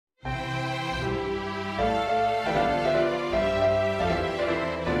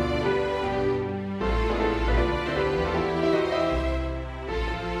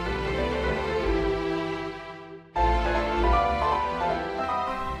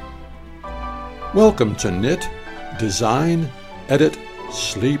Welcome to Knit, Design, Edit,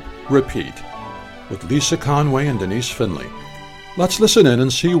 Sleep, Repeat with Lisa Conway and Denise Finley. Let's listen in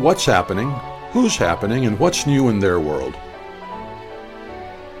and see what's happening, who's happening, and what's new in their world.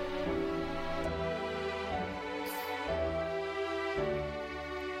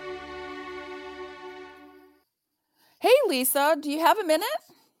 Hey, Lisa, do you have a minute?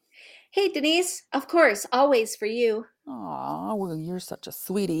 Hey, Denise. Of course, always for you. Aw, well, you're such a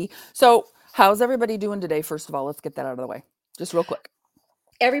sweetie. So, how's everybody doing today? First of all, let's get that out of the way. Just real quick.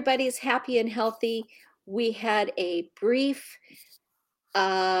 Everybody's happy and healthy. We had a brief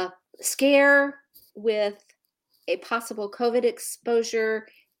scare with a possible COVID exposure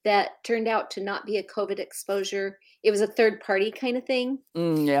that turned out to not be a COVID exposure. It was a third party kind of thing.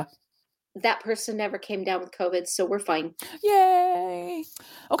 Yeah. That person never came down with COVID, so we're fine. Yay.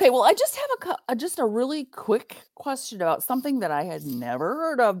 Okay, well, I just have just a really quick question about something that I had never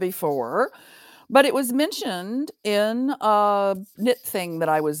heard of before, but it was mentioned in a knit thing that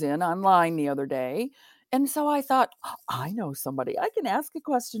I was in online the other day. And so I thought, "Oh, I know somebody I can ask a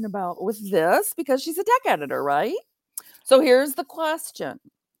question about with this because she's a tech editor, right?" So here's the question,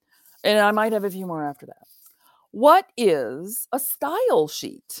 and I might have a few more after that. What is a style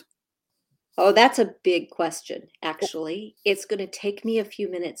sheet? Oh, that's a big question, actually. It's going to take me a few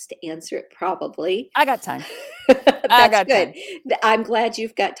minutes to answer it, probably. I got time. That's good. time. I'm glad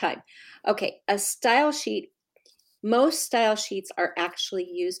you've got time. Okay, a style sheet, most style sheets are actually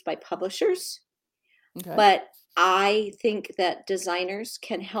used by publishers, Okay. but I think that designers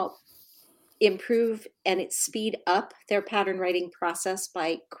can help improve and speed up their pattern writing process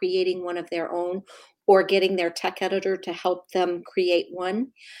by creating one of their own or getting their tech editor to help them create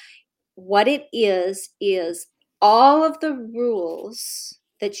one. What it is all of the rules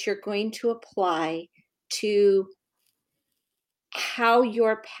that you're going to apply to how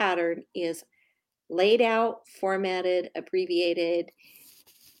your pattern is laid out, formatted, abbreviated,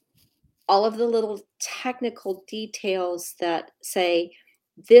 all of the little technical details that say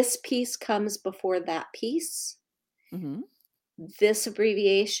this piece comes before that piece. Mm-hmm. This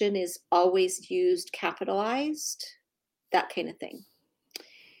abbreviation is always used capitalized, that kind of thing.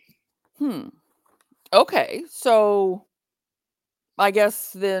 Okay, so I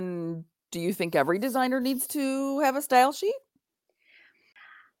guess then, do you think every designer needs to have a style sheet?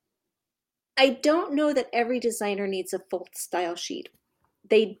 I don't know that every designer needs a full style sheet.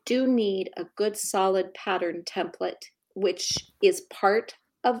 They do need a good solid pattern template, which is part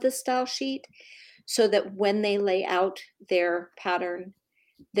of the style sheet, so that when they lay out their pattern,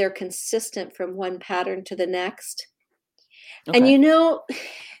 they're consistent from one pattern to the next. And Okay.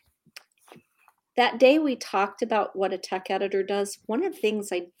 that day we talked about what a tech editor does. One of the things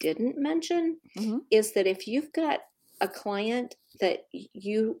I didn't mention Mm-hmm. is that if you've got a client that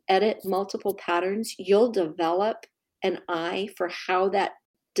you edit multiple patterns, you'll develop an eye for how that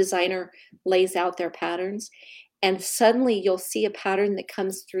designer lays out their patterns. And suddenly you'll see a pattern that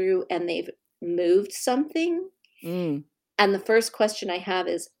comes through and they've moved something. Mm. And the first question I have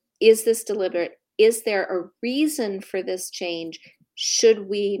is this deliberate? Is there a reason for this change? Should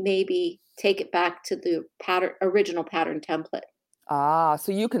we maybe take it back to the original pattern template?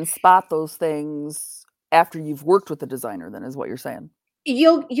 So you can spot those things after you've worked with the designer, then, is what you're saying.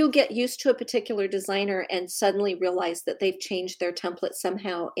 You'll get used to a particular designer and suddenly realize that they've changed their template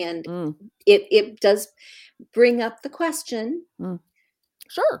somehow, and Mm. it does bring up the question,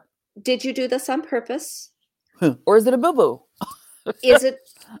 Sure. did you do this on purpose? Or is it a boo-boo?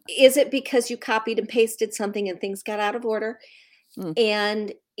 Is it because you copied and pasted something and things got out of order? Mm.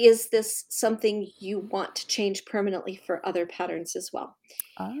 And is this something you want to change permanently for other patterns as well?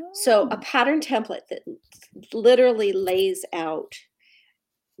 So a pattern template that literally lays out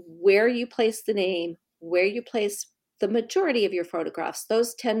where you place the name, where you place the majority of your photographs.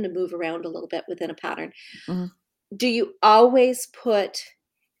 Those tend to move around a little bit within a pattern. Mm-hmm. Do you always put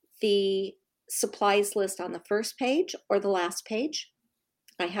the supplies list on the first page or the last page?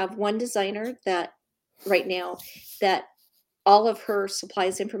 I have one designer that right now that all of her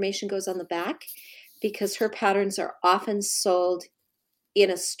supplies information goes on the back because her patterns are often sold in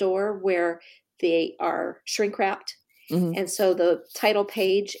a store where they are shrink wrapped. Mm-hmm. And so the title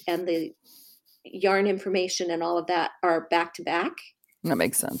page and the yarn information and all of that are back to back. That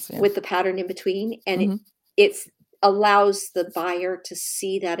makes sense. Yeah. With the pattern in between. And Mm-hmm. it allows the buyer to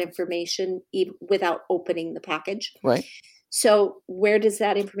see that information even without opening the package. Right. So where does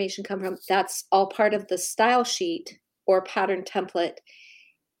that information come from? That's all part of the style sheet or pattern template,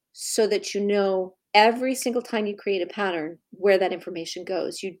 so that you know every single time you create a pattern where that information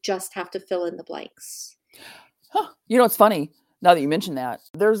goes. You just have to fill in the blanks. Huh. It's funny. Now that you mention that,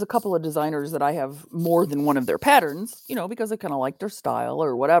 there's a couple of designers that I have more than one of their patterns, because I kind of like their style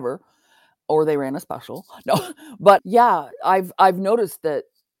or whatever, or they ran a special. No, but yeah, I've noticed that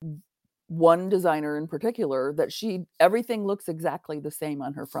one designer in particular that everything looks exactly the same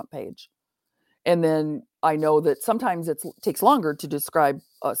on her front page. And then I know that sometimes it takes longer to describe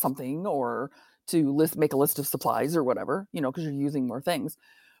something or to make a list of supplies or whatever, because you're using more things.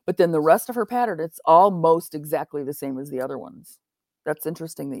 But then the rest of her pattern, it's almost exactly the same as the other ones. That's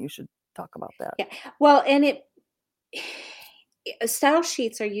interesting that you should talk about that. Yeah. Well, and style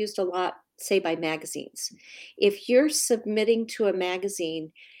sheets are used a lot, say, by magazines. If you're submitting to a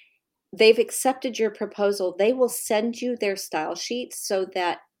magazine, they've accepted your proposal, they will send you their style sheets so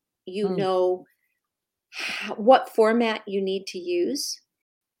that you Mm, know what format you need to use.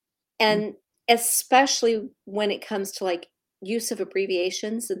 mm, And especially when it comes to like use of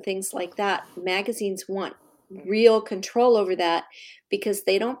abbreviations and things like that, magazines want real control over that because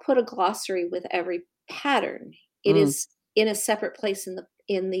they don't put a glossary with every pattern. It mm. is in a separate place in the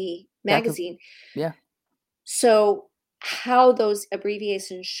Yeah, 'cause magazine. yeah. So how those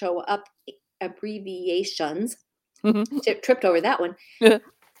abbreviations show up, abbreviations, tripped over that one,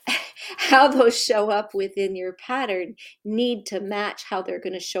 how those show up within your pattern need to match how they're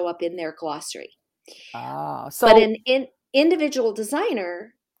going to show up in their glossary. But So an individual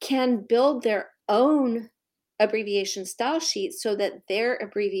designer can build their own abbreviation style sheet so that their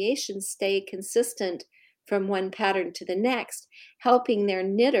abbreviations stay consistent from one pattern to the next, helping their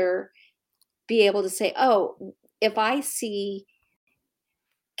knitter be able to say, oh, if I see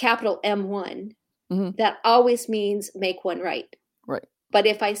capital M1, mhm, that always means make one right. right. But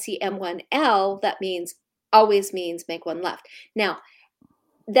if I see M1L, that always means make one left. Now,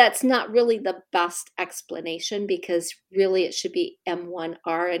 that's not really the best explanation because really it should be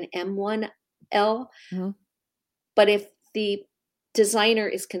M1R and M1L. Mhm. But if the designer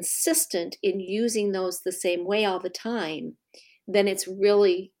is consistent in using those the same way all the time, then it's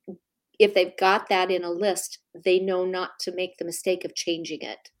really, if they've got that in a list, they know not to make the mistake of changing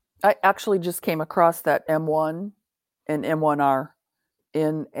it. I actually just came across that M1 and M1R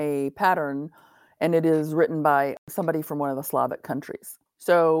in a pattern, and it is written by somebody from one of the Slavic countries.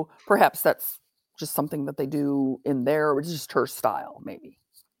 So perhaps that's just something that they do in there, or it's just her style, maybe.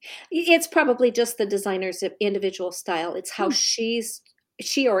 It's probably just the designer's individual style. It's how Hmm.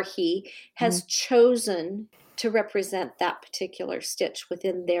 she or he Mhm. has chosen to represent that particular stitch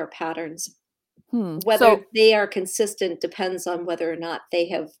within their patterns. Whether So, they are consistent depends on whether or not they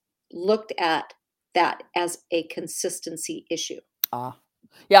have looked at that as a consistency issue. ah,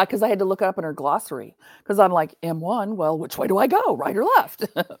 yeah, because I had to look it up in her glossary because I'm like, M1, well, which way do I go, right or left?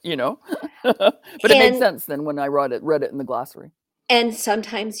 you know? But it made And sense then when I read it in the glossary. and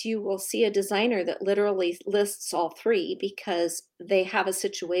sometimes you will see a designer that literally lists all three because they have a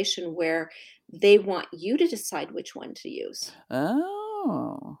situation where they want you to decide which one to use.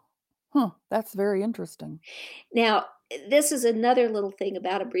 Oh, huh, that's very interesting. Now, this is another little thing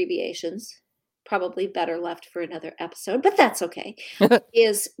about abbreviations, probably better left for another episode, but that's okay,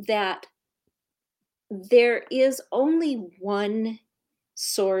 is that there is only one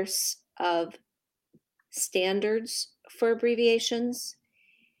source of standards for abbreviations,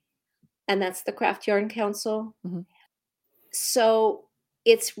 and that's the Craft Yarn Council. Mhm. So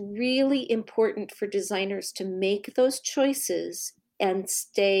it's really important for designers to make those choices and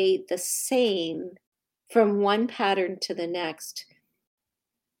stay the same from one pattern to the next.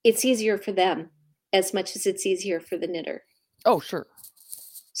 It's easier for them as much as it's easier for the knitter. Oh, sure.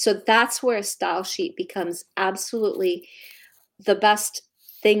 So that's where a style sheet becomes absolutely the best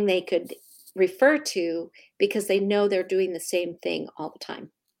thing they could refer to because they know they're doing the same thing all the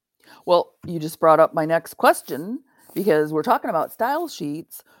time. Well, you just brought up my next question because we're talking about style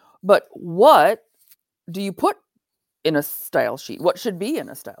sheets, but what do you put in a style sheet? What should be in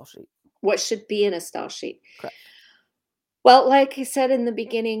a style sheet? What should be in a style sheet? Correct. Well, like I said in the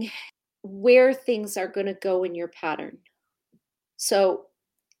beginning, where things are going to go in your pattern. So,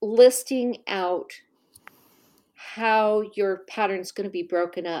 listing out how your pattern's going to be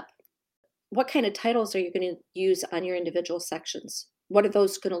broken up. What kind of titles are you going to use on your individual sections? What are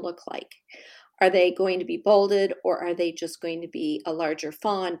those going to look like? Are they going to be bolded or are they just going to be a larger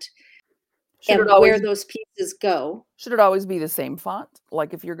font? Should it And where always those pieces go. should it always be the same font?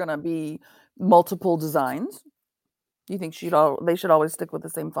 Like if you're going to be multiple designs, do you think they should always stick with the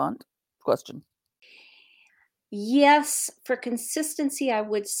same font? Question. Yes, for consistency, I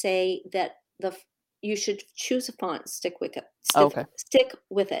would say that you should choose a font, stick with it. Oh, okay. Stick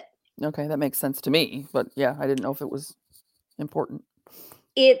with it. Okay, that makes sense to me, but yeah, I didn't know if it was important.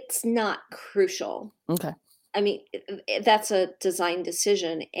 It's not crucial. Okay. I mean, that's a design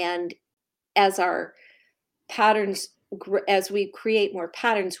decision. And as our patterns, as we create more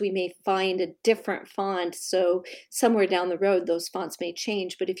patterns, we may find a different font. So somewhere down the road, those fonts may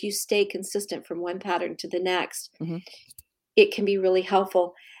change. But if you stay consistent from one pattern to the next, Mhm. it can be really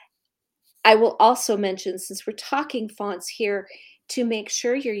helpful. I will also mention, since we're talking fonts here, to make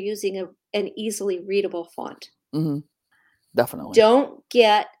sure you're using an easily readable font. Mhm. Definitely. Don't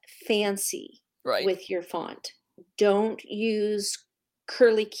get fancy Right. with your font. Don't use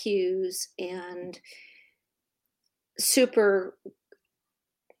curly cues and super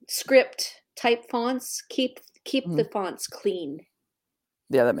script type fonts. Keep the Mhm. fonts clean.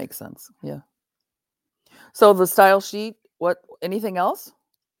 Yeah, that makes sense. Yeah. So the style sheet, anything else?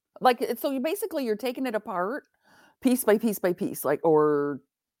 Like, so you're taking it apart piece by piece by piece, like, or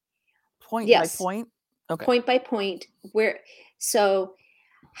point by Yes, point? Okay. point by point. So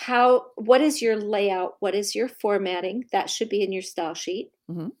what is your layout? What is your formatting? That should be in your style sheet.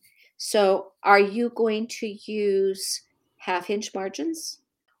 Mhm. So are you going to use half-inch margins,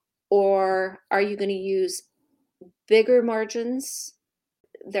 or are you going to use bigger margins?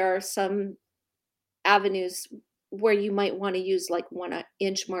 There are some avenues where you might want to use like 1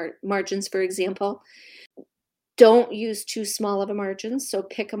 inch margins, for example. Don't use too small of a margin. So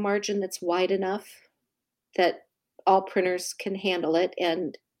pick a margin that's wide enough that all printers can handle it.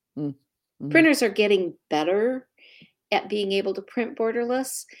 And Mm. Mhm. printers are getting better at being able to print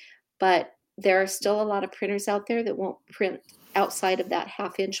borderless, but there are still a lot of printers out there that won't print outside of that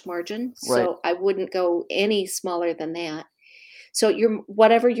half-inch margin. Right. So I wouldn't go any smaller than that. So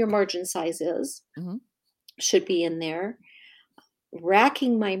whatever your margin size is Mhm. should be in there.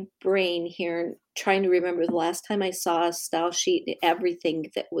 Racking my brain here, trying to remember the last time I saw a style sheet,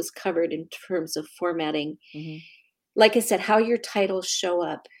 everything that was covered in terms of formatting. Mhm. Like I said, how your titles show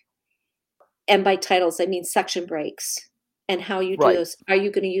up. And by titles, I mean section breaks and how you do Right. those. Are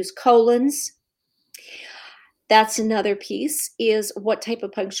you going to use colons? That's another piece, is what type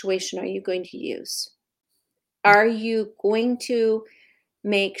of punctuation are you going to use? Are you going to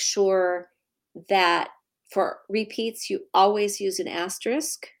make sure that for repeats, you always use an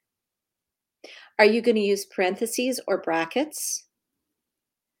asterisk? Are you going to use parentheses or brackets?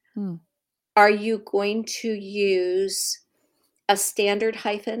 Hmm. Are you going to use a standard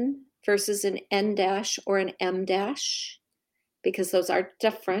hyphen versus an N dash or an M dash? Because those are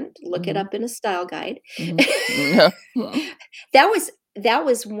different. Look it Mhm. up in a style guide. Mhm. Yeah. Mhm. That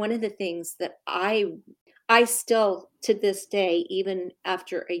was one of the things that I still, to this day, even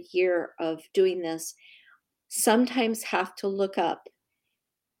after a year of doing this, sometimes have to look up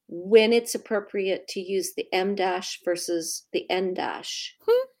when it's appropriate to use the M dash versus the N dash,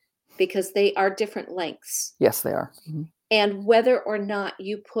 because they are different lengths. Yes, they are. Mhm. And whether or not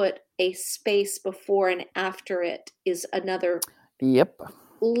you put a space before and after it is another Yep.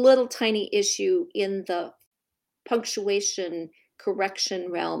 little tiny issue in the punctuation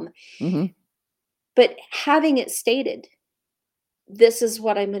correction realm. Mhm. But having it stated, this is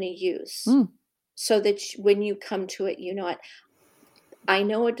what I'm going to use, Mm. so that when you come to it, you know it. I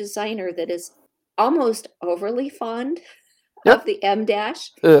know a designer that is almost overly fond Yep. of the M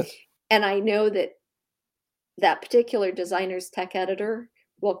dash, Uh, and I know that that particular designer's tech editor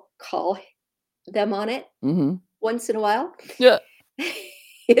will call them on it mhm. once in a while. Yeah.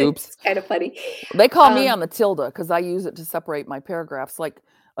 Oops. It's kind of funny. They call me Um, on the tilde because I use it to separate my paragraphs, like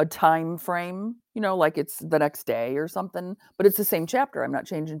a time frame, like it's the next day or something, but it's the same chapter. I'm not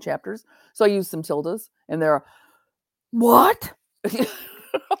changing chapters. So I use some tildes and they're, what?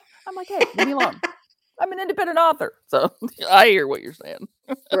 I'm like, hey, leave me alone. I'm an independent author. So I hear what you're saying.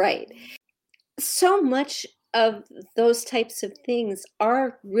 right. So much of those types of things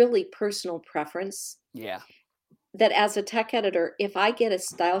are really personal preference, Yeah. that as a tech editor, if I get a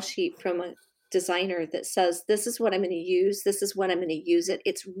style sheet from a designer that says, this is what I'm going to use, this is when I'm going to use it,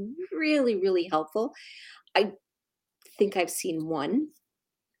 it's really, really helpful. I think I've seen one,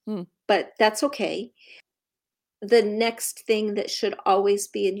 Hmm. but that's okay. The next thing that should always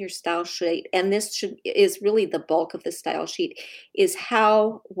be in your style sheet, and is really the bulk of the style sheet, is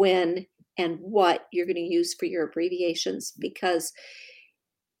how, when, and what you're going to use for your abbreviations. Because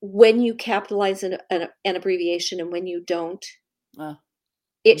when you capitalize an abbreviation and when you don't, Uh,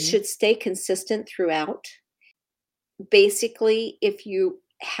 it mhm. should stay consistent throughout. Basically, if you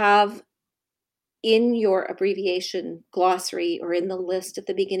have in your abbreviation glossary or in the list at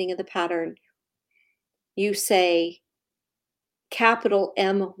the beginning of the pattern, you say capital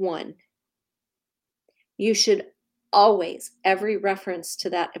M1, you should always, every reference to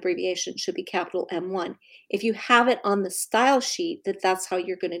that abbreviation should be capital M1. If you have it on the style sheet that that's how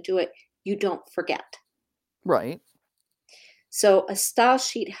you're going to do it, you don't forget. Right. So a style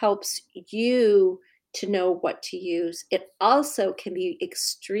sheet helps you to know what to use. It also can be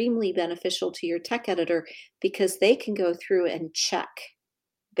extremely beneficial to your tech editor because they can go through and check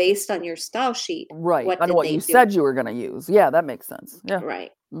based on your style sheet, Right. what On did what they you do? said you were gonna use. Yeah, that makes sense. Yeah.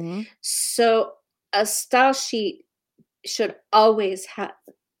 Right. Hmm. So a style sheet should always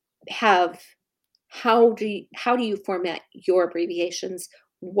have how do you format your abbreviations?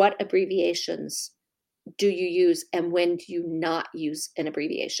 What abbreviations do you use and when do you not use an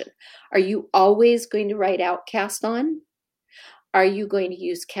abbreviation? Are you always going to write outcast on? Are you going to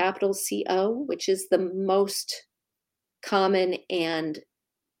use capital CO, which is the most common and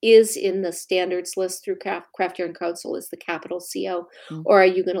is in the standards list through Craft Yarn Council is the capital CO, Mm. or are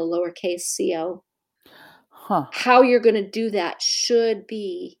you going to lowercase co? Huh. How you're going to do that should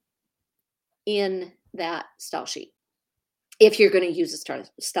be in that style sheet if you're going to use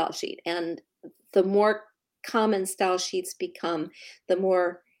a style sheet. And the more common style sheets become,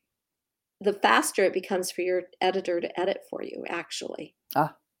 the faster it becomes for your editor to edit for you, actually,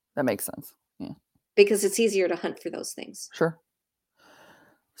 Ah, that makes sense. Yeah, because it's easier to hunt for those things. sure.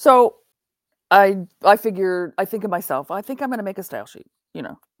 So I figured, I think of myself, I think I'm gonna make a style sheet,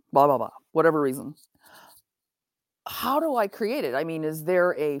 blah blah blah, whatever reason. How do I create it? I mean, is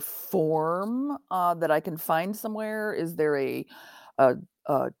there a form that I can find somewhere? Is there a, a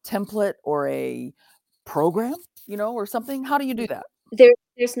template or a program, or something? How do you do that?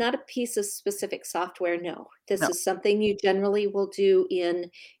 There's not a piece of specific software, no. This No. is something you generally will do in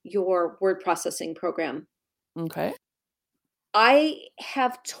your word processing program. Okay. I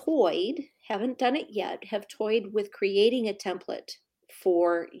have toyed, haven't done it yet, have toyed with creating a template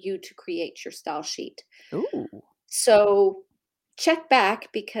for you to create your style sheet. Ooh. So check back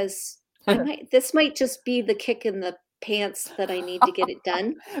because this might just be the kick in the pants that I need to get it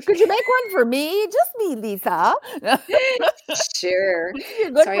done. Could you make one for me? Just me, Lisa. Sure. This is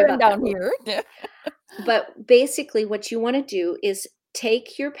your good Sorry friend about that. down here. But basically, what you want to do is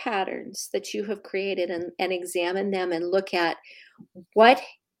take your patterns that you have created and examine them and look at what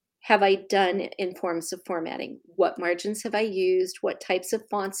have I done in forms of formatting? What margins have I used? What types of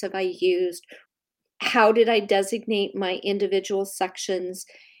fonts have I used? How did I designate my individual sections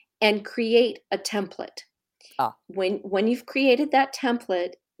and create a template? Ah, When you've created that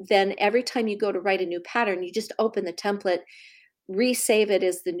template, then every time you go to write a new pattern, you just open the template, resave it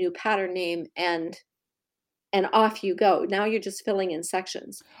as the new pattern name, and off you go. Now you're just filling in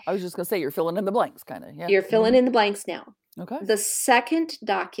sections. I was just gonna say you're filling in the blanks, kind of. Yeah. You're filling in the blanks now. Okay. The second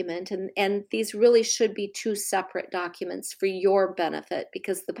document, and these really should be two separate documents for your benefit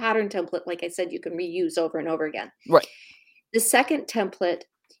because the pattern template, like I said, you can reuse over and over again. Right. The second template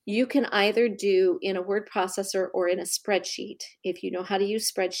you can either do in a word processor or in a spreadsheet if you know how to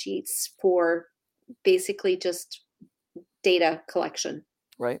use spreadsheets for basically just data collection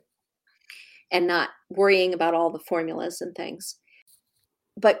Right. and not worrying about all the formulas and things.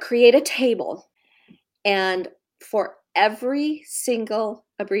 But create a table, and for every single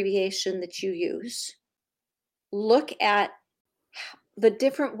abbreviation that you use, look at the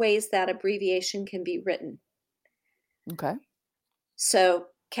different ways that abbreviation can be written. Okay. So,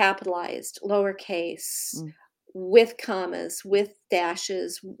 capitalized, lowercase, Mm. with commas, with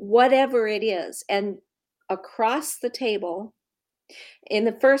dashes, whatever it is. And across the table, in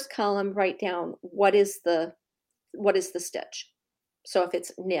the first column, write down what is the stitch. So if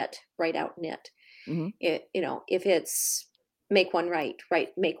it's knit, write out knit. Mm-hmm. If it's make one right,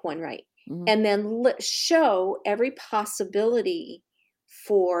 make one right. Mm-hmm. And then show every possibility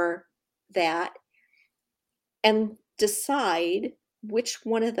for that and decide which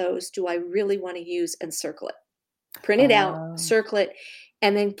one of those do I really want to use and circle it. Print it out, circle it,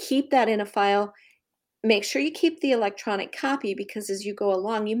 and then keep that in a file. Make sure you keep the electronic copy because as you go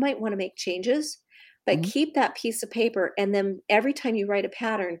along, you might want to make changes, but Mhm. keep that piece of paper. And then every time you write a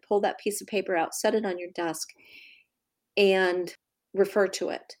pattern, pull that piece of paper out, set it on your desk, and refer to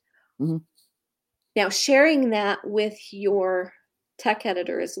it. Mhm. Now, sharing that with your tech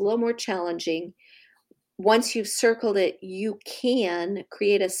editor is a little more challenging. Once you've circled it, you can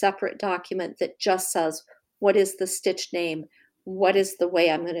create a separate document that just says, what is the stitch name? What is the way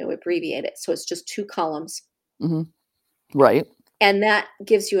I'm going to abbreviate it? So it's just 2 columns. Mhm. Right. And that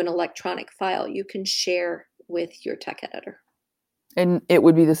gives you an electronic file you can share with your tech editor. And it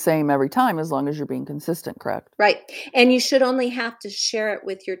would be the same every time as long as you're being consistent, correct? Right. And you should only have to share it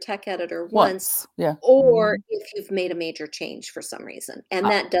with your tech editor once Yeah. or Mhm. if you've made a major change for some reason. And Ah.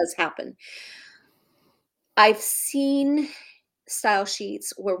 that does happen. I've seen style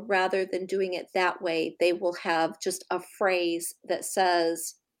sheets where rather than doing it that way, they will have just a phrase that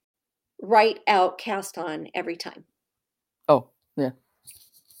says, write out cast on every time. Oh, yeah.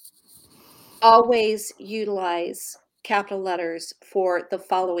 Always utilize capital letters for the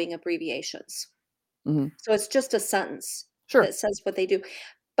following abbreviations. Hmm. So it's just a sentence Sure. that says what they do.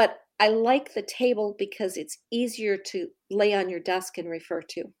 But I like the table because it's easier to lay on your desk and refer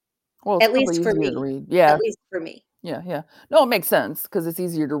to. Well, it's At probably least for easier to me. read. Yeah. At least for me. Yeah. Yeah. No, it makes sense because it's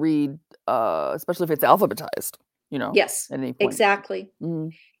easier to read, especially if it's alphabetized, Yes, at any point. exactly.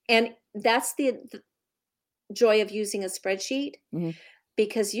 Mhm. And that's the joy of using a spreadsheet, Mhm.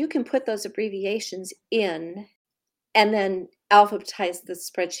 because you can put those abbreviations in and then alphabetize the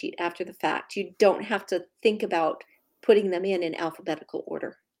spreadsheet after the fact. You don't have to think about putting them in alphabetical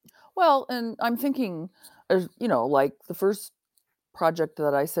order. Well, and I'm thinking, like the first project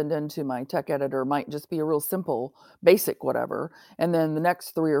that I send into my tech editor might just be a real simple, basic whatever, and then the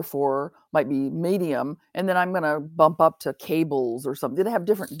next 3 or 4 might be medium, and then I'm gonna bump up to cables or something. They have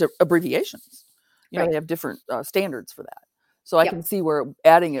different abbreviations. Right. They have different, standards for that. So I can Yep. see where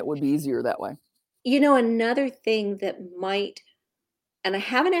adding it would be easier that way. Another thing that might, and I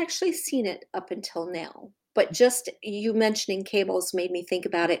haven't actually seen it up until now, but just you mentioning cables made me think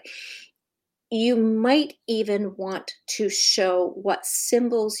about it. You might even want to show what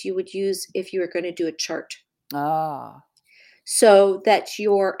symbols you would use if you were going to do a chart, Ah. so that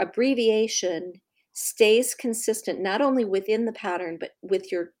your abbreviation stays consistent not only within the pattern but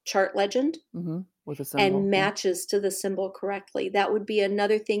with your chart legend Mhm. With a symbol. and Yeah. matches to the symbol correctly. That would be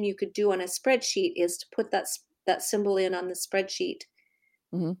another thing you could do on a spreadsheet, is to put that symbol in on the spreadsheet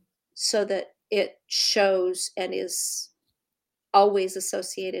Mhm. so that it shows and is always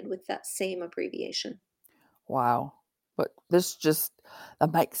associated with that same abbreviation. Wow. But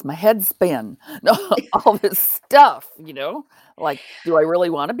that makes my head spin. No, all this stuff. Like, do I really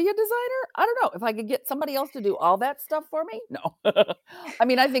want to be a designer? I don't know. If I could get somebody else to do all that stuff for me, no. I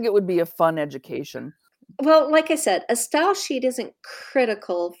mean, I think it would be a fun education. Well, like I said, a style sheet isn't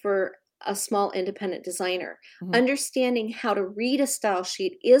critical for a small independent designer. Mhm. Understanding how to read a style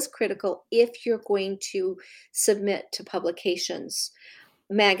sheet is critical if you're going to submit to publications,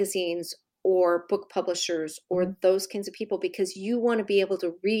 magazines, or book publishers, Mhm. or those kinds of people, because you want to be able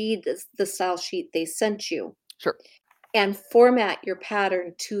to read the style sheet they sent you Sure. and format your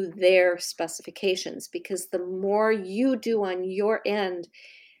pattern to their specifications, because the more you do on your end,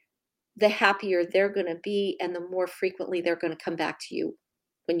 the happier they're going to be and the more frequently they're going to come back to you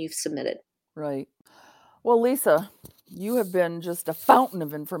when you've submitted. Right. Well, Lisa, you have been just a fountain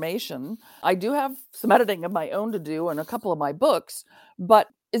of information. I do have some editing of my own to do and a couple of my books, but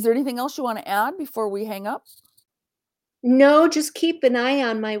is there anything else you want to add before we hang up? No, just keep an eye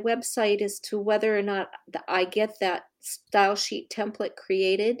on my website as to whether or not I get that style sheet template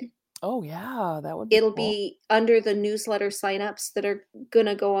created. Oh, yeah, that would be It'll cool. be under the newsletter signups that are going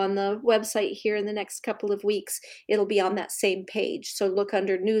to go on the website here in the next couple of weeks. It'll be on that same page. So look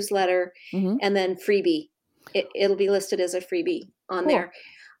under newsletter Mhm. and then freebie. It'll be listed as a freebie on Cool. there.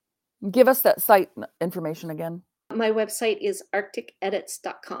 Give us that site information again. My website is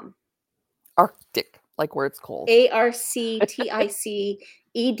arcticedits.com. Arctic, like where it's cold.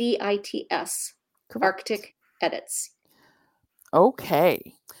 ARCTICEDITS. Correct. Arctic Edits.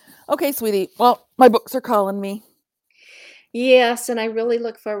 Okay. Okay, sweetie. Well, my books are calling me. Yes, and I really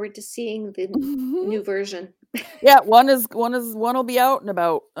look forward to seeing the new version. Yeah, one will be out in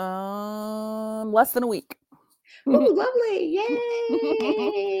about less than a week. Oh, lovely.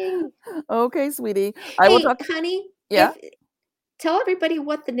 Yay. Okay, sweetie. I will Hey, talk. honey, Yeah. tell everybody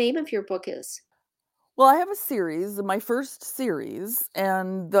what the name of your book is. Well, I have a series, my first series,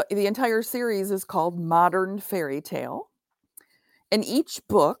 and the entire series is called Modern Fairy Tale. And each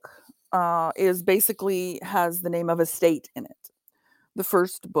book is basically has the name of a state in it. The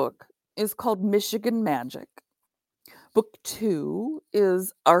first book is called Michigan Magic. Book 2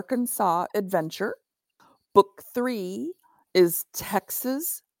 is Arkansas Adventure. Book 3 is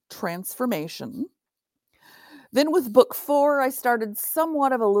Texas Transformation. Then with book 4, I started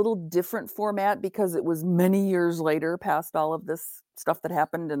somewhat of a little different format because it was many years later past all of this stuff that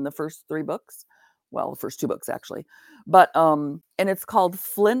happened in the first 3 books. Well, the first 2 books actually. But and it's called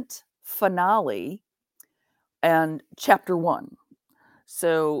Flint Finale and Chapter 1.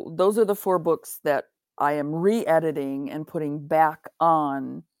 So those are the 4 books that I am re-editing and putting back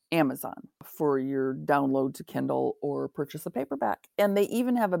on Amazon for your download to Kindle or purchase a paperback. And they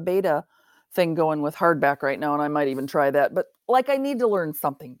even have a beta thing going with hardback right now, and I might even try that. But like, I need to learn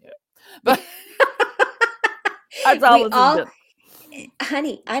something new. But that's all We this has all, been.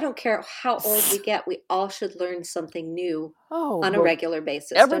 honey, I don't care how old we get, we all should learn something new Oh, on a well, regular basis,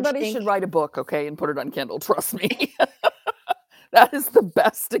 don't you everybody think? should write a book, okay, and put it on Kindle. Trust me. That is the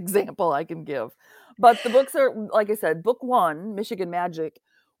best example I can give. But the books are, like I said, book 1, Michigan Magic,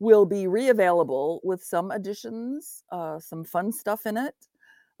 will be reavailable with some additions, some fun stuff in it,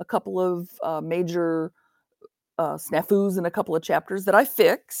 a couple of major snafus in a couple of chapters that I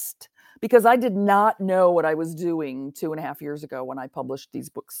fixed because I did not know what I was doing 2.5 years ago when I published these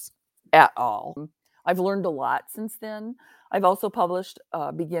books at all. I've learned a lot since then. I've also published,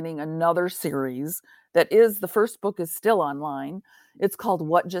 beginning another series that is, the first book is still online. It's called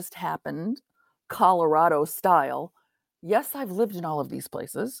What Just Happened, Colorado Style. Yes, I've lived in all of these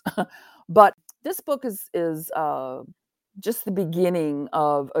places, but this book is just the beginning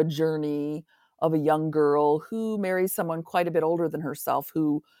of a journey of a young girl who marries someone quite a bit older than herself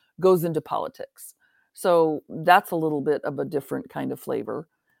who goes into politics. So that's a little bit of a different kind of flavor.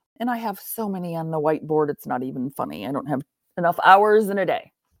 And I have so many on the whiteboard, it's not even funny. I don't have enough hours in a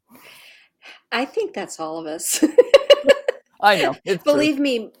day. I think that's all of us. I know. It's Believe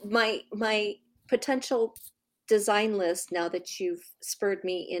me, my potential design list, now that you've spurred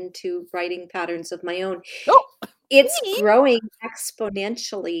me into writing patterns of my own, Oh, it's neat. growing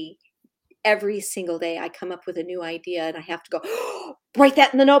exponentially. Every single day I come up with a new idea and I have to go, write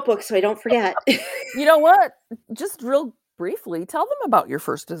that in the notebook so I don't forget. You know what? Just real briefly, tell them about your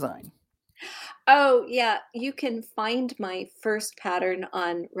first design. Oh, yeah. You can find my first pattern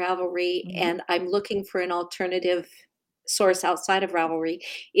on Ravelry, Mhm. and I'm looking for an alternative source outside of Ravelry.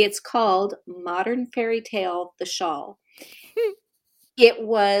 It's called Modern Fairy Tale, the Shawl. It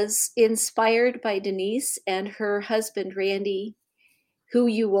was inspired by Denise and her husband, Randy, who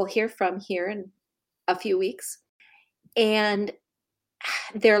you will hear from here in a few weeks, and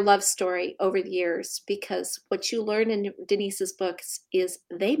their love story over the years, because what you learn in Denise's books is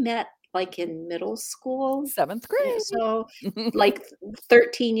they met like in middle school. 7th grade. So like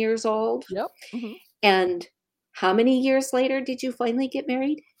 13 years old. Yep. Mhm. And how many years later did you finally get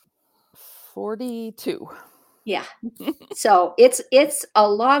married? 42. Yeah. So it's a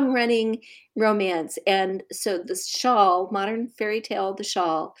long running romance. And so the shawl, Modern Fairy Tale, the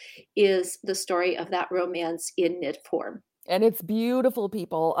Shawl, is the story of that romance in knit form. And it's beautiful,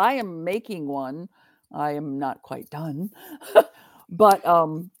 people. I am making one. I am not quite done. But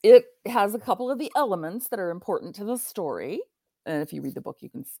it has a couple of the elements that are important to the story. And if you read the book,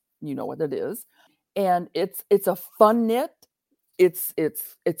 you know what it is. And it's a fun knit. It's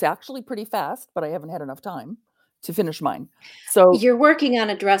actually pretty fast, but I haven't had enough time to finish mine. So You're working on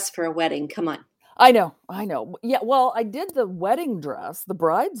a dress for a wedding. Come on. I know. Yeah, well, I did the wedding dress, the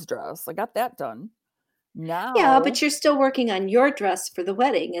bride's dress. I got that done. Now, Yeah, but you're still working on your dress for the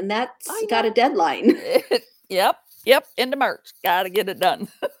wedding, and that's I got a know. deadline. Yep, into March. Gotta get it done.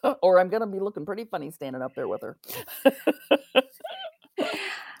 Or I'm gonna be looking pretty funny standing up there with her.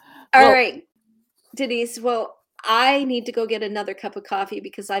 All Well, right, Denise. Well, I need to go get another cup of coffee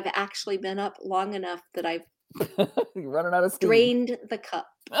because I've actually been up long enough that I've you're running out of steam. drained the cup.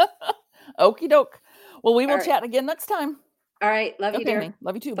 Okie doke. Well, we will All right. chat again next time. All right. Love you, Okay, dear. honey.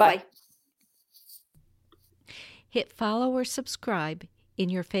 Love you too. Bye. Bye-bye. Hit follow or subscribe in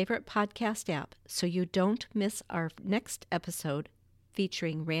your favorite podcast app so you don't miss our next episode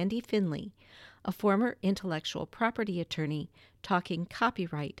featuring Randy Finley, a former intellectual property attorney, talking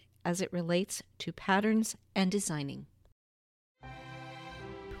copyright as it relates to patterns and designing.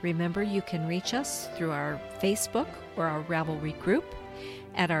 Remember, you can reach us through our Facebook or our Ravelry group,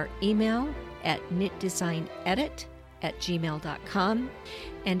 at our email at knitdesignedit@gmail.com.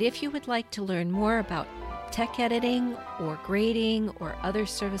 And if you would like to learn more about tech editing or grading or other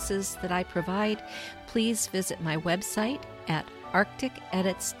services that I provide, please visit my website at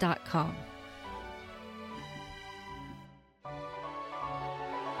arcticedits.com.